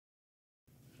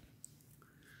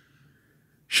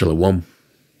Shalom.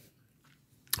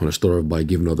 I want to start off by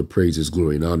giving all the praises,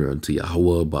 glory, and honor unto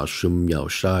Yahweh, Ba'ashem,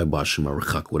 Yahushai, Ba'ashem,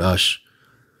 Arachak,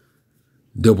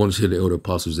 Double honors here to the elder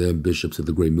apostles and bishops of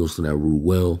the great millstone that rule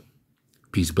well.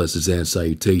 Peace, blessings, and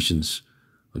salutations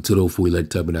unto the fully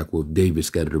elect tabernacle of David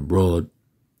scattered abroad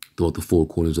throughout the four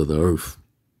corners of the earth.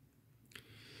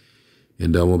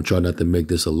 And I'm going to try not to make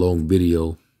this a long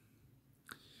video,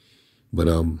 but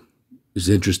it's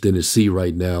interesting to see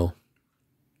right now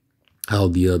how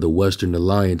the Western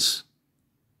Alliance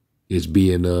is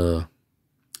being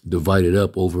divided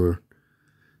up over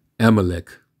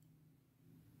Amalek.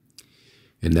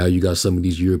 And now you got some of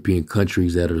these European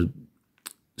countries that are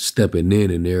stepping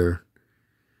in and they're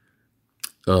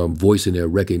voicing their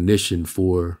recognition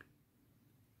for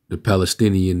the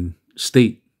Palestinian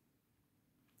state,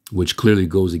 which clearly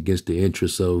goes against the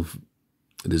interests of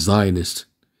the Zionists.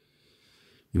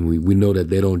 And we know that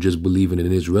they don't just believe in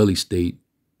an Israeli state,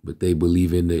 but they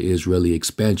believe in the Israeli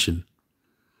expansion,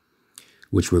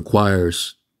 which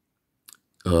requires,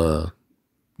 more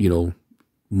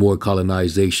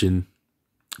colonization,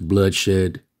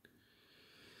 bloodshed,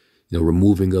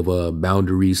 removing of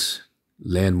boundaries,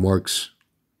 landmarks,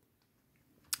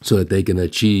 so that they can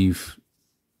achieve,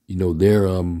 their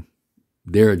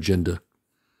agenda.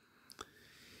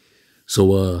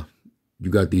 So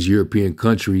you got these European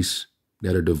countries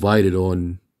that are divided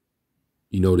on,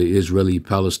 the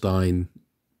Israeli-Palestine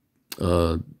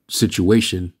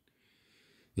situation.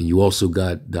 And you also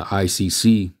got the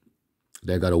ICC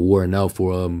that got a warrant out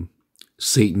for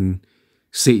Satan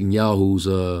Yahu's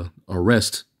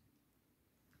arrest.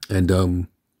 And,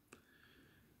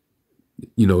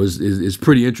 it's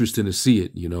pretty interesting to see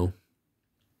it,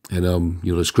 And,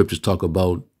 the scriptures talk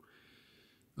about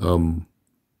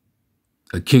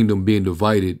a kingdom being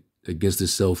divided against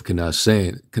itself cannot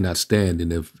stand.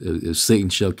 And if Satan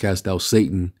shall cast out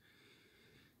Satan,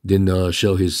 then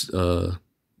shall his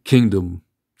kingdom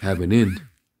have an end.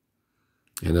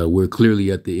 And we're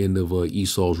clearly at the end of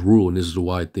Esau's rule, and this is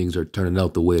why things are turning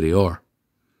out the way they are.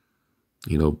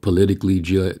 Politically,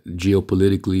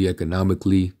 geopolitically,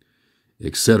 economically,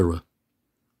 etc.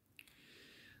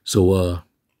 So I'm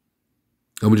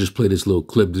gonna just play this little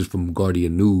clip just from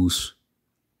Guardian News.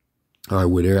 All right,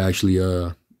 where they're actually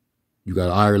you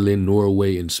got Ireland,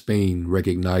 Norway, and Spain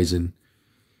recognizing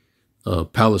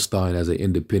Palestine as an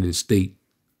independent state.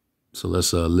 So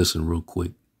let's listen real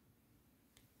quick.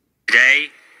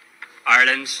 Today,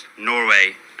 Ireland,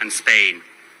 Norway, and Spain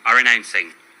are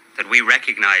announcing that we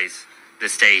recognize the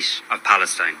state of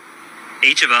Palestine.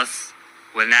 Each of us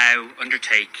will now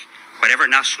undertake whatever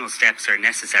national steps are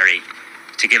necessary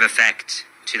to give effect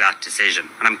to that decision.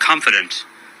 And I'm confident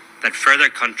that further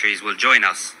countries will join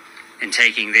us in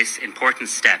taking this important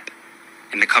step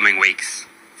in the coming weeks.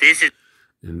 This is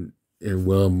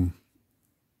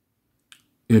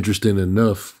interesting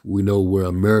enough, we know where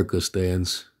America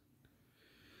stands.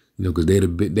 Because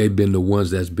they've been the ones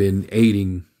that's been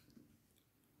aiding,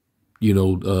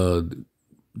 those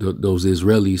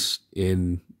Israelis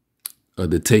in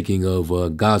the taking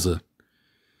of Gaza.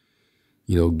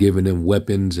 Giving them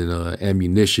weapons and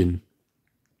ammunition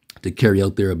to carry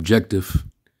out their objective,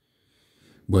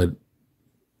 but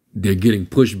they're getting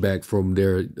pushback from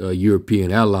their European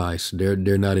allies. They're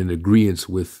not in agreement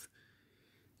with,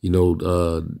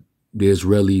 the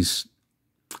Israelis'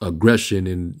 aggression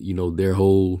and their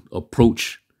whole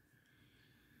approach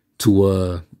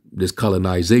to this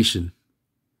colonization.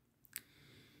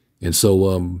 And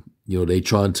so they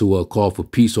trying to call for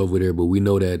peace over there, but we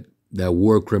know that that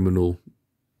war criminal,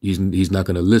 he's not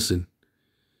going to listen.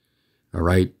 All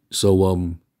right.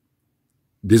 So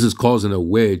this is causing a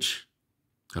wedge.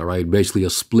 All right. Basically a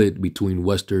split between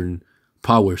Western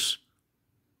powers.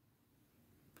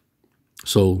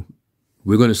 So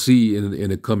we're going to see in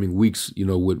the coming weeks,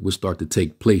 what will start to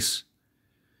take place.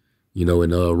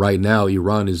 And right now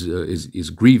Iran is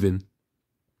grieving,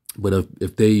 but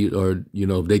if they are,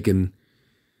 if they can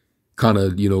kind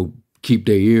of, keep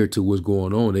their ear to what's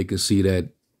going on, they can see that,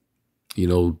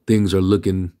 things are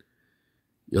looking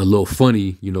a little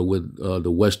funny, with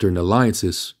the Western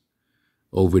alliances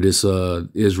over this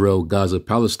Israel, Gaza,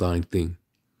 Palestine thing.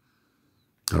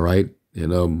 All right.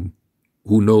 And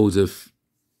who knows if,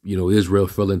 Israel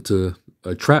fell into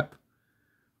a trap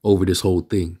over this whole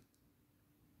thing.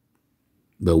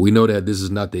 But we know that this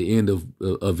is not the end of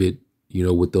it,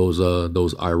 with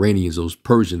those Iranians, those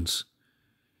Persians.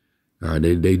 All right,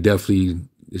 they definitely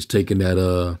is taking that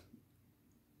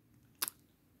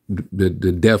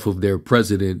the death of their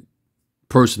president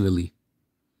personally.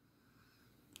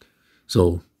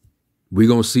 So we're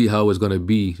gonna see how it's gonna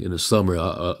be in the summer.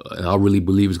 I really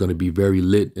believe it's gonna be very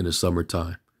lit in the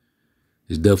summertime.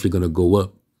 is definitely going to go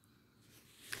up.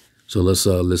 So let's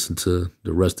listen to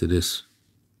the rest of this.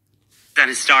 An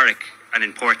historic and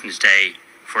important day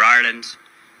for Ireland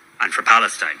and for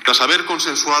Palestine. Tras haber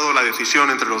consensuado la decisión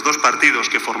entre los dos partidos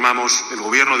que formamos el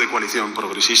gobierno de coalición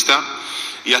progresista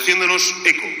y haciéndonos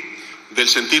eco del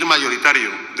sentir mayoritario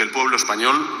del pueblo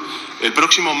español, el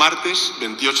próximo martes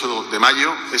 28 de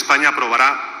mayo España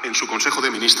aprobará en su Consejo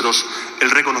de Ministros el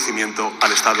reconocimiento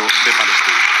al Estado de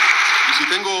Palestina. Y si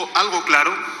tengo algo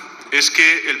claro es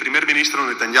que el primer ministro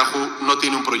Netanyahu no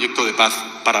tiene un proyecto de paz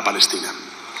para Palestina.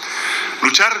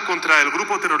 Luchar contra el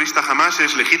grupo terrorista Hamas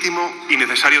es legítimo y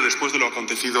necesario después de lo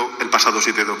acontecido el pasado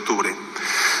 7 de octubre.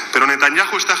 Pero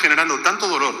Netanyahu está generando tanto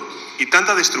dolor y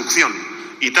tanta destrucción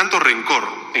y tanto rencor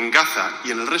en Gaza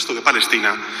y en el resto de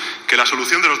Palestina que la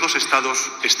solución de los dos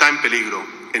estados está en peligro,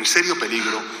 en serio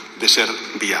peligro de ser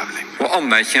viable.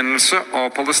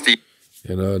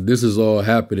 And this is all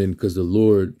happening because the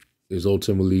Lord is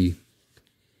ultimately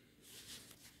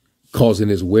causing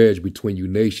this wedge between you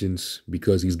nations,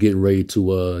 because he's getting ready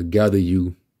to gather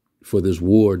you for this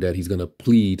war that he's going to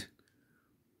plead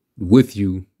with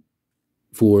you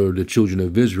for the children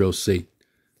of Israel's sake,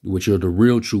 which are the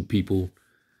real true people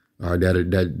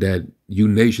that you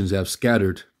nations have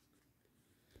scattered,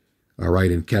 all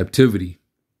right, in captivity.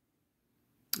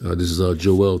 This is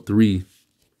Joel 3,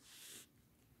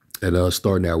 and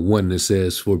starting at 1, it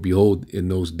says, "For behold, in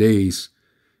those days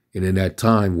and in that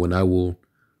time when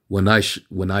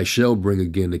I shall bring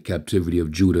again the captivity of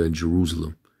Judah and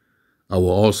Jerusalem, I will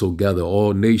also gather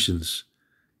all nations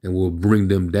and will bring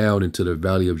them down into the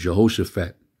valley of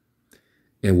Jehoshaphat,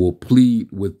 and will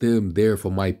plead with them there for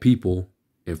my people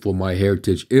and for my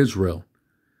heritage Israel,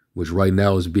 which right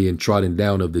now is being trodden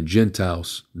down of the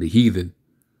Gentiles, the heathen."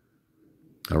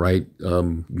 All right.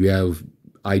 You have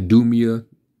Idumea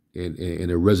and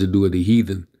a residue of the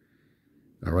heathen,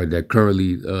 all right, that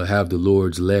currently have the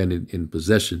Lord's land in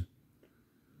possession.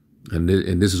 And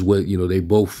this is what, they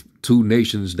both two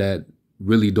nations that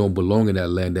really don't belong in that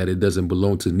land, that it doesn't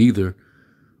belong to neither,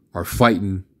 are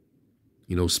fighting,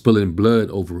 spilling blood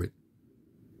over it.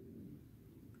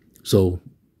 So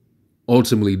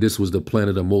ultimately, this was the plan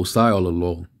of the Most High all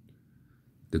along,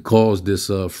 to cause this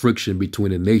friction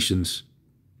between the nations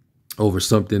over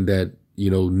something that,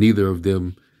 neither of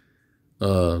them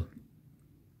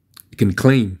can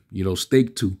claim,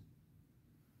 stake to.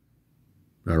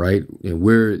 All right. And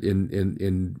we're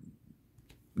in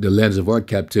the lands of our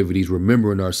captivities,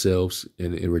 remembering ourselves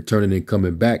and returning and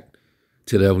coming back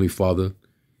to the Heavenly Father.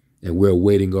 And we're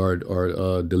awaiting our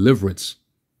deliverance,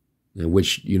 in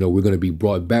which, we're going to be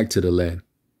brought back to the land.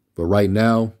 But right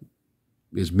now,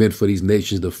 it's meant for these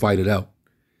nations to fight it out,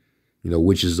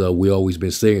 which is we always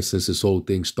been saying since this whole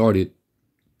thing started,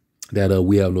 that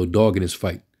we have no dog in this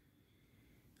fight.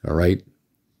 All right.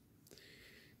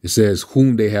 It says,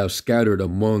 "Whom they have scattered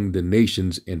among the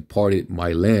nations and parted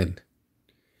my land."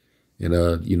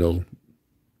 And,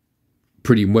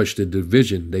 pretty much the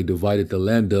division, they divided the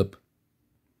land up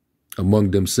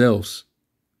among themselves.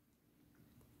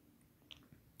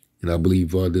 And I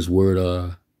believe this word,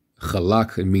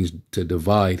 chalak, it means to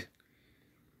divide.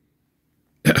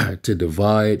 To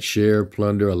divide, share,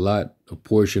 plunder, allot, a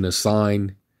portion,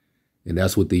 assign. And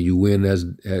that's what the UN has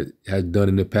done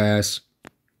in the past.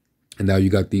 And now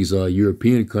you got these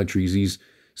European countries.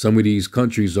 Some of these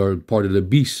countries are part of the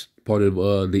beast, part of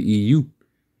the EU.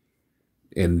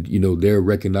 And, they're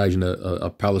recognizing a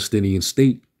Palestinian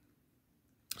state.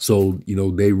 So,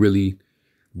 they really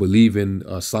believe in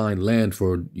assigned land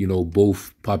for,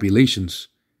 both populations.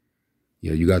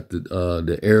 You got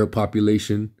the Arab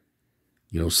population.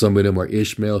 Some of them are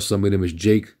Ishmael, some of them is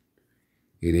Jake.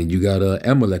 And then you got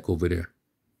Amalek over there.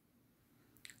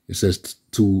 It says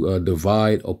to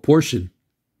divide a portion,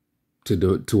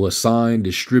 to assign,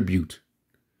 distribute.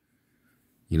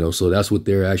 So that's what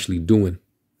they're actually doing.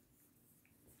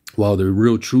 While the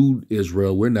real true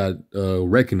Israel, we're not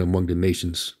reckoned among the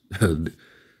nations.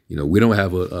 We don't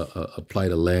have a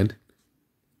plight of land.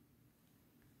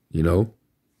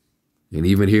 And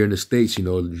even here in the States,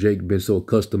 Jake been so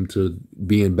accustomed to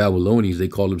being Babylonians, they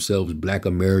call themselves Black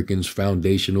Americans,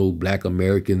 foundational Black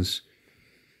Americans,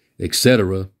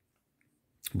 etc.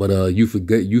 But you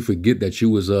forget that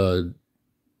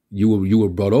you were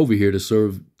brought over here to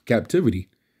serve captivity.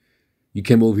 You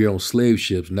came over here on slave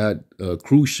ships, not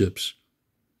cruise ships.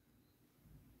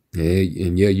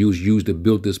 And yeah, you was used to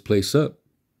build this place up.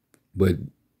 But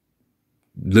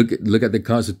look at the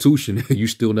Constitution. You're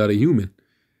still not a human.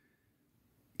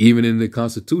 Even in the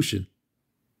Constitution,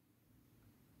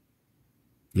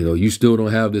 you still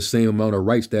don't have the same amount of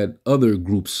rights that other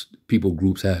people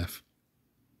groups have.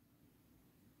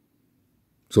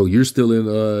 So you're still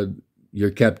in your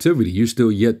captivity. You're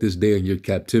still yet this day in your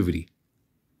captivity.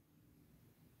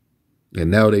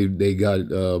 And now they got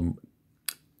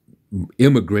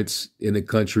immigrants in the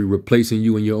country replacing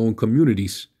you in your own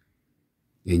communities.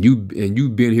 And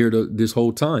you've been here this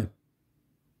whole time.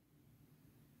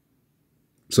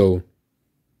 So,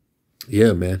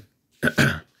 yeah, man.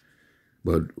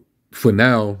 But for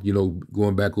now,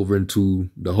 going back over into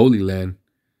the Holy Land,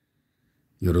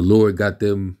 the Lord got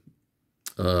them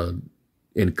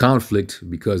in conflict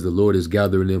because the Lord is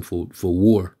gathering them for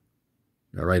war.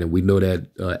 All right. And we know that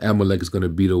Amalek is going to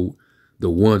be the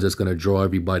ones that's going to draw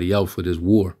everybody out for this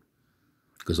war,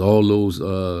 because all those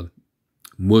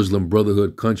Muslim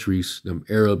Brotherhood countries, them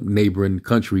Arab neighboring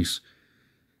countries,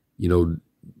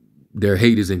 their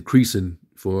hate is increasing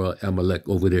for Amalek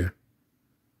over there.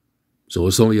 So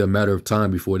it's only a matter of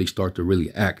time before they start to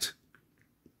really act.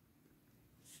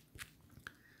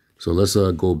 So let's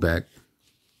go back,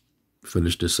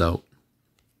 finish this out.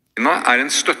 En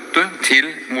støtte til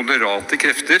moderate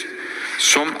krefter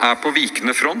som på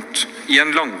vikende front I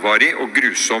en langvarig og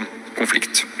grusom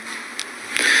konflikt.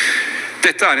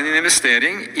 Dette en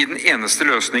investering I den eneste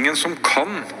løsningen som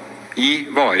kan gi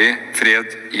varig fred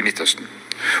I Midtøsten.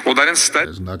 Og det en sterk...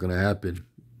 That's not going to happen.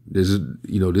 This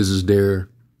is their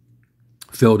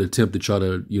failed attempt to try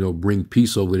to, bring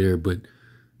peace over there, but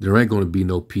there ain't going to be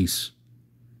no peace.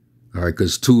 All right,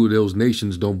 because 2 of those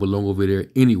nations don't belong over there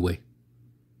anyway.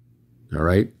 All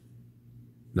right.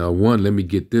 Now, 1, let me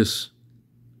get this,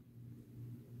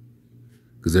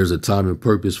 because there's a time and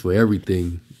purpose for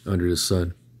everything under the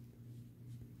sun.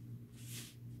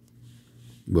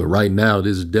 But right now,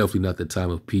 this is definitely not the time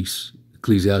of peace.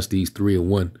 Ecclesiastes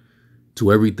 3:1.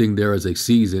 To everything there is a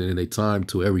season and a time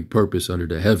to every purpose under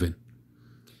the heaven.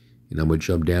 And I'm going to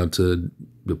jump down to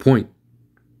the point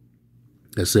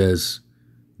that says,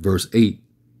 verse 8,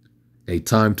 a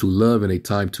time to love and a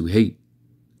time to hate,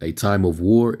 a time of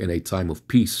war and a time of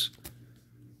peace.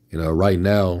 And right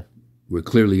now, we're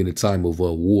clearly in a time of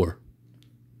war,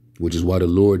 which is why the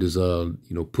Lord is,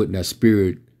 putting that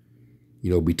spirit,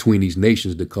 between these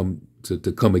nations to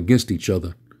come against each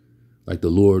other. Like the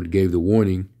Lord gave the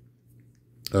warning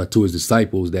to his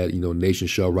disciples that, nation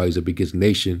shall rise up against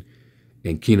nation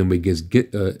and kingdom against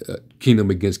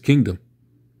kingdom.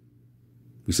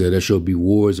 He said there shall be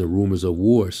wars and rumors of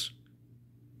wars.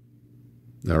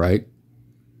 All right.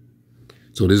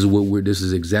 So this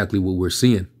is exactly what we're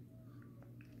seeing.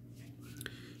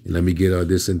 And let me get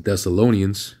this in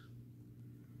Thessalonians,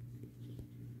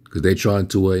 because they're trying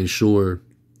to ensure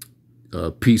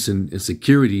peace and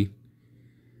security.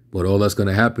 But all that's going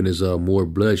to happen is more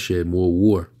bloodshed, more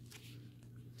war.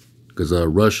 Because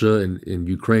Russia and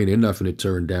Ukraine, they're not going to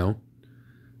turn down.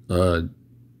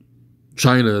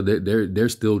 China, they're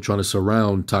still trying to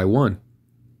surround Taiwan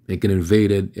and can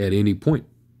invade at any point.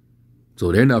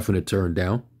 So they're not going to turn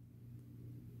down.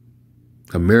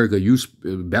 America,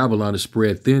 Babylon is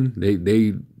spread thin.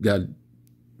 They got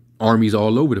armies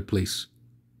all over the place.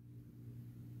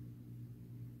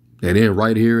 And then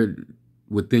right here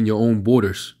within your own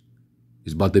borders,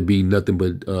 it's about to be nothing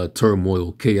but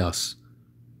turmoil, chaos,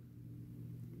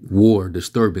 war,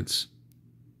 disturbance,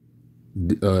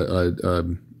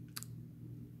 the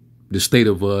state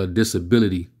of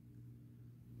disability,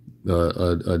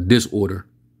 disorder.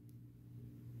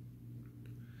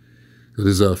 So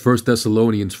this is 1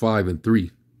 Thessalonians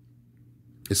 5:3.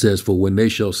 It says, for when they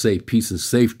shall say peace and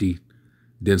safety,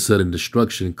 then sudden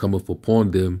destruction cometh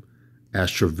upon them as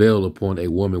travail upon a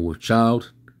woman with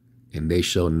child, and they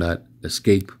shall not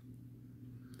escape.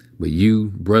 But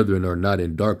you, brethren, are not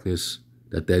in darkness,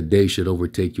 that day should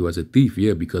overtake you as a thief.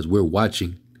 Yeah, because we're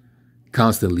watching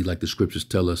constantly, like the scriptures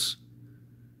tell us.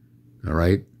 All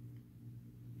right.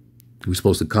 We're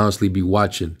supposed to constantly be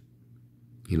watching,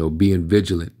 being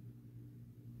vigilant.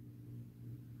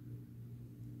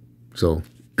 So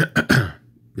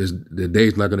the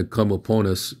day's not going to come upon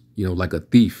us, like a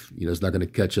thief. It's not going to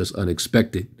catch us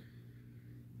unexpected.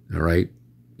 All right.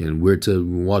 And we're to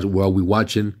watch while we're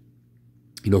watching,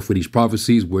 for these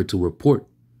prophecies, we're to report.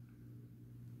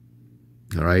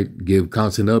 All right. Give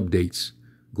constant updates,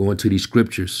 go into these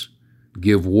scriptures,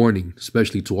 give warning,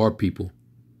 especially to our people.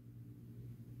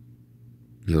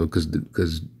 Because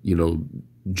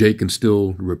Jake can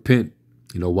still repent,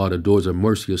 while the doors of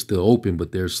mercy are still open,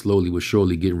 but they're slowly but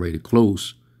surely getting ready to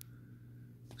close.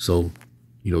 So,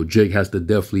 Jake has to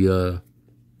definitely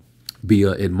be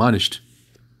admonished.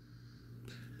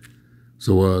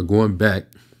 So going back,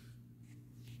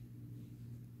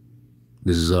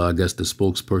 this is, I guess, the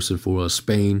spokesperson for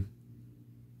Spain.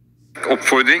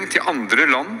 Oppfordring til andre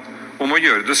land om å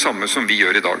gjøre det samme som vi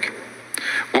gjør I dag.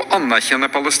 Å anerkjenne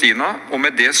Palestina og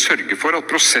med det sørge for at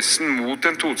prosessen mot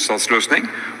en tostatsløsning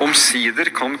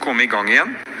omsider kan komme i gang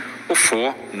igjen og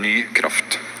få ny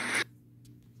kraft.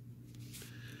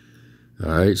 All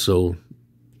right, so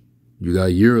you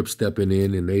got Europe stepping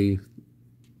in, and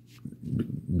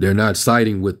they're not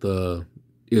siding with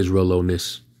Israel on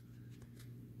this.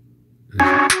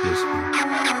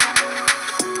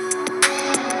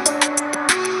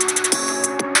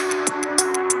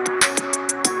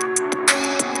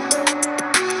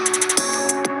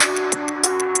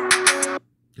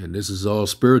 And this is all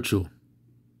spiritual.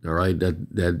 All right, that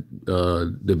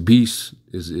the beast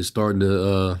is starting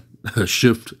to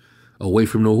shift away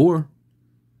from the whore.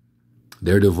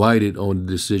 They're divided on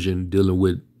the decision dealing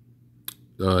with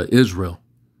Israel.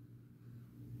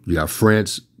 You got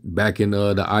France back in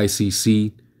the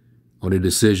ICC on the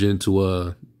decision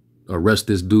to arrest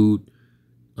this dude.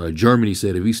 Germany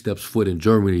said if he steps foot in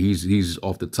Germany, he's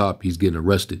off the top. He's getting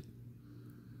arrested.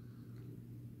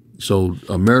 So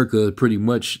America pretty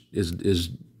much is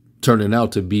turning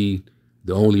out to be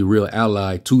the only real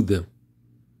ally to them.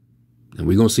 And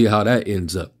we're going to see how that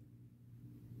ends up.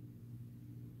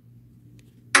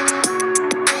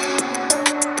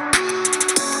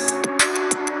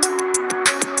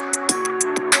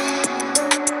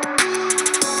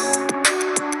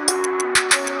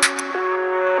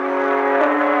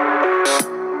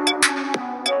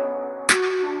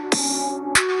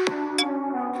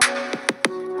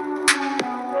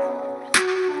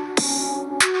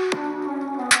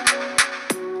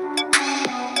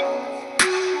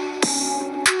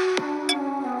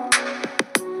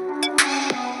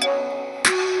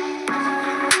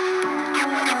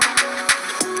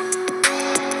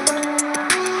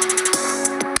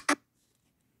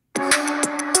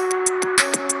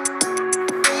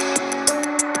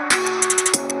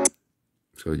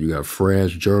 So you got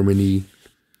France, Germany,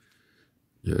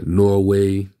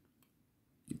 Norway,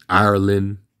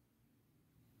 Ireland,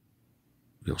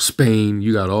 Spain.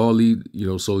 You got all these,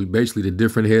 so basically the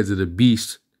different heads of the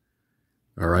beast.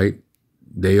 All right.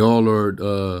 They all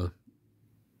are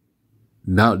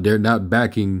they're not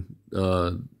backing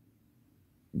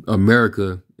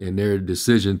America in their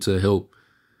decision to help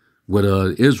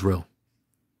with Israel.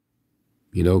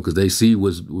 Because they see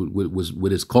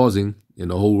what it's causing, and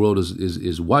the whole world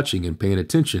is watching and paying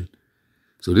attention.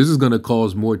 So this is going to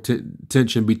cause more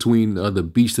tension between the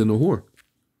beast and the whore.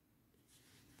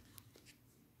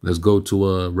 Let's go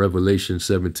to Revelation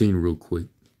 17 real quick.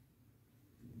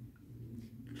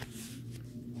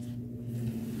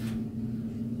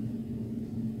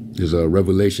 There's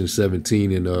Revelation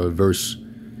 17 in verse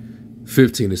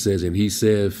 15. It says, "And he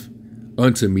saith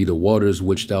unto me, the waters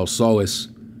which thou sawest,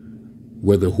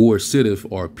 where the whore sitteth,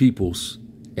 are peoples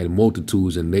and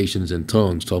multitudes and nations and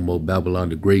tongues." Talking about Babylon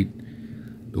the Great,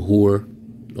 the whore,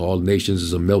 all nations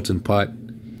is a melting pot.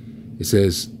 It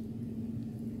says,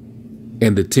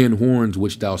 "And the 10 horns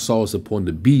which thou sawest upon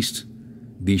the beast,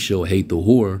 these shall hate the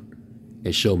whore,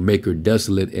 and shall make her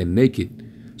desolate and naked."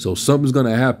 So something's going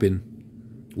to happen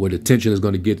where the tension is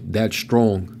going to get that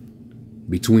strong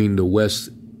between the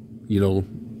West,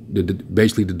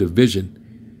 basically the division,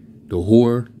 the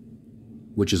whore,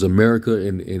 which is America,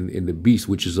 and the beast,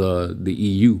 which is the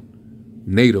EU,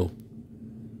 NATO.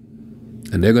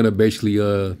 And they're going to basically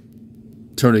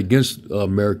turn against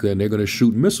America, and they're going to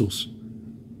shoot missiles.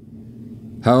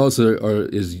 How else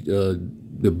is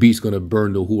the beast going to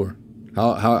burn the whore?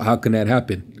 How can that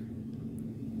happen?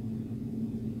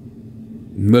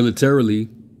 Militarily,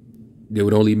 it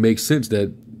would only make sense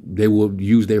that they will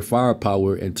use their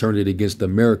firepower and turn it against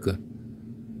America.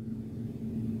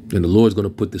 And the Lord's going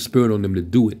to put the spirit on them to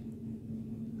do it.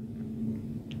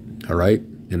 All right.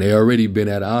 And they already been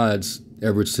at odds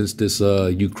ever since this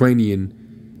Ukrainian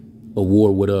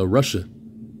war with Russia.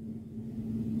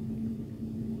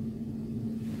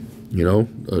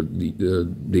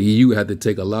 The EU had to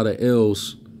take a lot of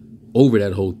L's over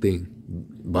that whole thing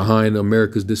behind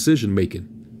America's decision making.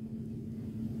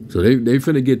 So they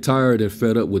finna get tired and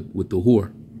fed up with the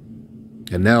whore.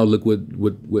 And now look what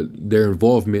their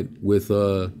involvement with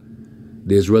the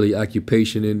Israeli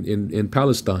occupation in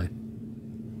Palestine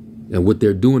and what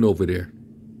they're doing over there.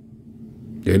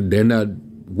 They're not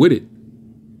with it.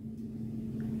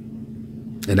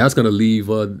 And that's going to leave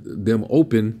them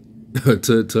open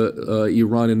to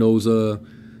Iran and those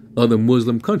other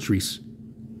Muslim countries.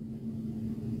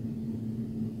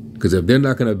 Because if they're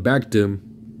not going to back them,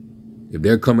 if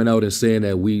they're coming out and saying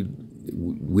that we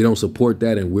don't support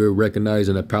that and we're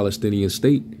recognizing a Palestinian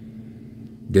state,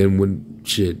 then when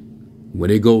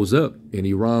it goes up and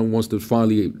Iran wants to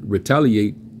finally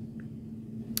retaliate,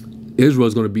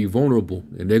 Israel's going to be vulnerable,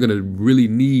 and they're going to really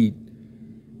need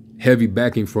heavy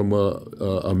backing from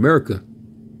America,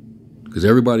 because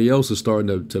everybody else is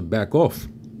starting to back off.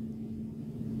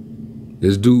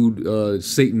 This dude,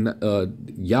 Satan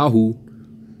Yahoo,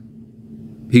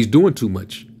 he's doing too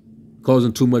much,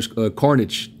 causing too much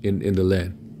carnage in the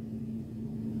land.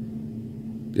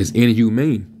 It's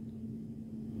inhumane.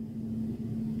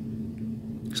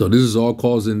 So this is all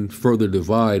causing further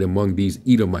divide among these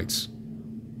Edomites.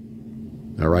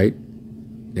 All right.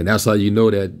 And that's how you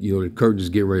know that, the curtains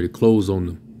getting ready to close on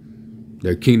them.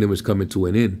 Their kingdom is coming to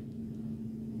an end.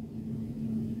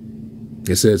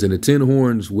 It says, "And the 10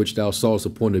 horns which thou sawest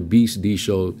upon the beast, these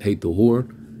shall hate the whore,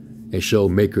 and shall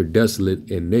make her desolate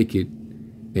and naked,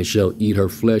 and shall eat her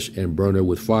flesh and burn her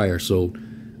with fire." So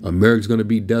America's going to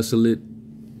be desolate,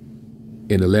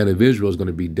 and the land of Israel is going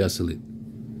to be desolate.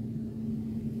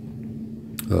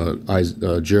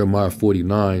 Jeremiah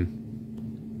 49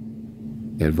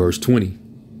 and verse 20.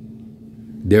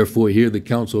 "Therefore hear the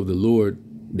counsel of the Lord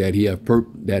that he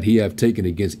have taken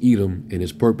against Edom, and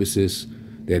his purposes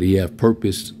that he hath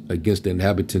purposed against the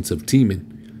inhabitants of Teman.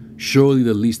 Surely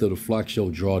the least of the flock shall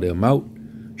draw them out.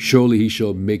 Surely he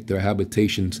shall make their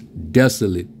habitations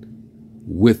desolate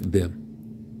with them."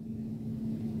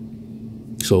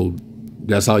 So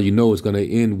that's how you know it's going to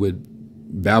end with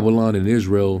Babylon and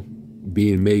Israel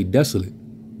being made desolate.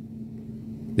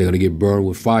 They're going to get burned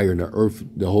with fire, and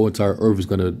the whole entire earth is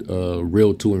going to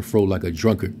reel to and fro like a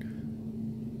drunkard.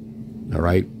 All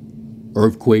right.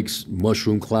 Earthquakes,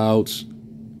 mushroom clouds,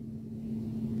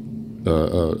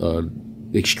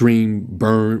 extreme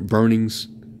burnings,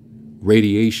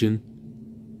 radiation.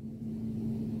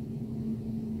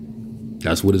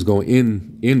 That's what it's going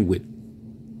to end with.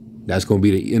 That's going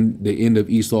to be the end of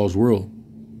Esau's world.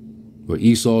 Where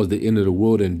Esau is the end of the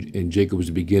world, and Jacob is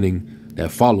the beginning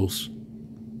that follows.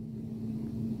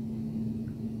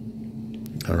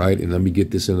 All right, and let me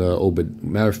get this in Obed.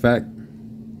 Matter of fact,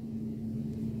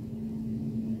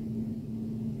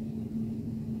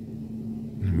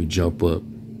 let me jump up.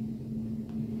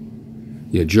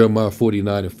 Yeah, Jeremiah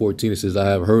 49 and 14, it says, "I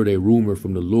have heard a rumor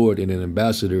from the Lord, and an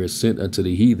ambassador is sent unto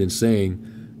the heathen, saying,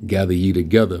 Gather ye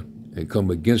together, and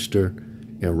come against her,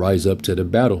 and rise up to the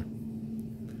battle.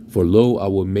 For lo, I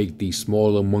will make thee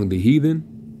small among the heathen,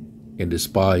 and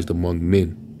despised among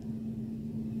men."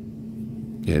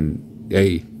 And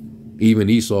hey, even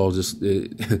Esau's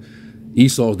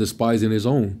despising his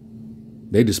own.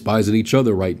 They despising each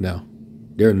other right now.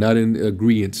 They're not in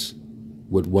agreement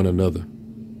with one another.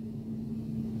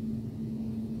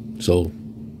 So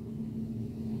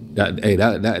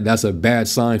that's a bad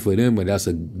sign for them, and that's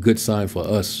a good sign for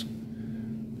us.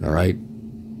 All right.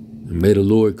 And may the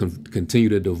Lord continue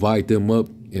to divide them up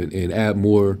and add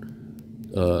more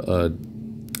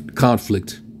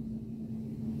conflict.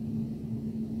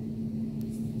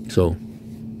 So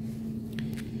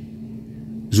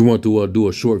just want to do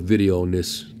a short video on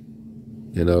this.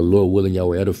 And Lord willing, y'all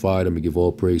were edified. I'm going to give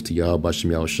all praise to Yahweh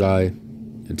Bashem Yahushai.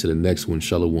 And to the next one,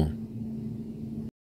 Shalom.